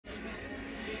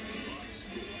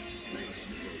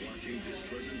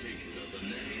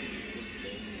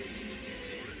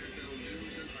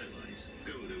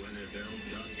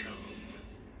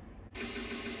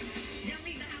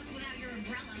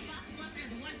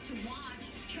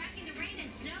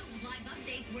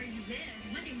Where You Live,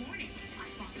 Monday morning on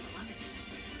Fox 11.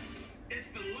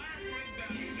 It's the last great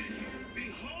value menu.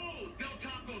 Behold Del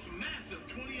Taco's massive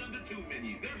 20 under 2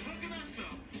 menu. They're hooking us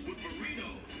up with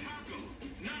burritos, tacos,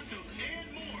 nachos,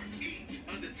 and more, each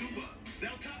under $2.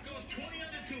 Del Taco's 20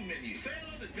 under 2 menu. Say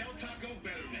hello to Del Taco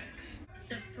Better Mix.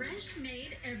 The fresh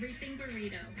made everything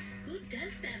burrito. Who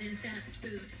does that in fast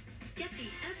food? Get the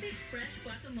epic fresh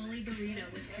guacamole burrito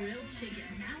with grilled chicken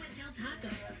now at Del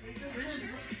Taco.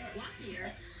 Fresher,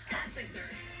 guacier, epicer.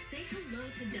 Say hello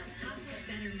to Del Taco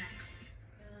Better Mix.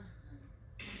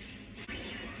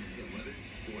 Fox 11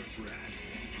 Sports Wrap,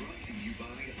 brought to you by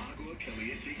Agua,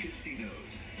 Caliente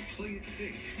Casinos. Play it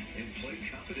safe and play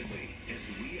confidently as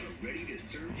we are ready to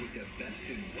serve with the best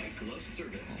in white glove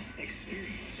service.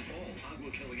 Experience all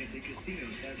Agua Caliente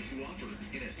Casinos has to offer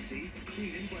in a safe,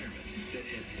 clean environment that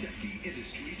has set the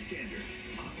industry standard.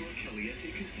 Agua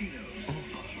Caliente Casinos,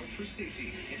 a heart for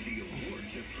safety and the award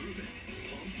to prove it.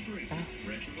 Palm Springs,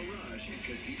 Rancho, Mirage, and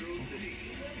Cathedral City.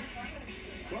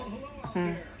 Well, hello out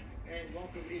there, and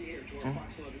welcome in here to our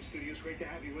Fox 11 studios. Great to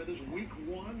have you with us. Week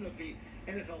 1 of the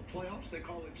NFL playoffs. They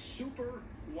call it Super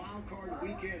Wild Card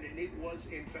Weekend, and it was,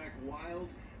 in fact, wild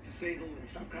to say the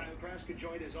least. I'm Kyle Kraska,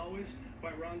 joined as always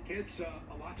by Ron Pitts.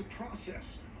 A lot to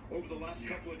process over the last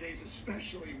couple of days,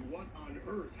 especially what on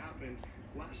earth happened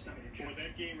last night in Jacksonville. Well,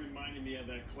 that game reminded me of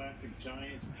that classic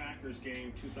Giants-Packers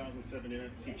game, 2007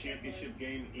 NFC Championship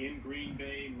game in Green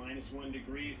Bay, -1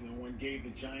 degrees. No one gave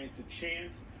the Giants a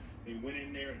chance. They went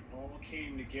in there, it all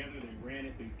came together. They ran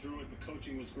it, they threw it, the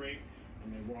coaching was great,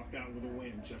 and they walked out with a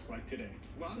win, just like today.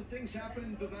 A lot of things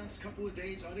happened the last couple of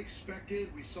days,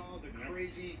 unexpected. We saw the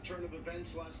crazy turn of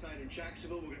events last night in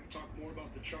Jacksonville. We're going to talk more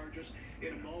about the Chargers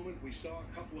in a moment. We saw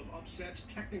a couple of upsets.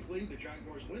 Technically, the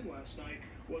Jaguars' win last night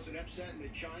was an upset, and the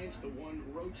Giants, the one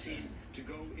road team to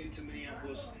go into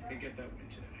Minneapolis and get that win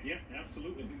today. Yeah,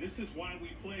 absolutely. This is why we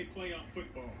play playoff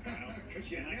football, Kyle. Because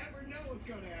you never know what's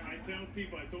going to happen.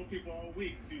 I told people all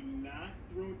week, do not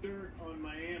throw dirt on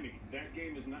Miami. That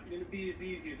game is not going to be as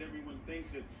easy as everyone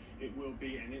thinks it will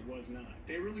be, and it was not.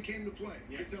 They really came to play.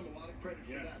 Yes. Give them a lot of credit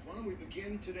for Yes. that. Why don't we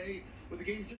begin today with the game?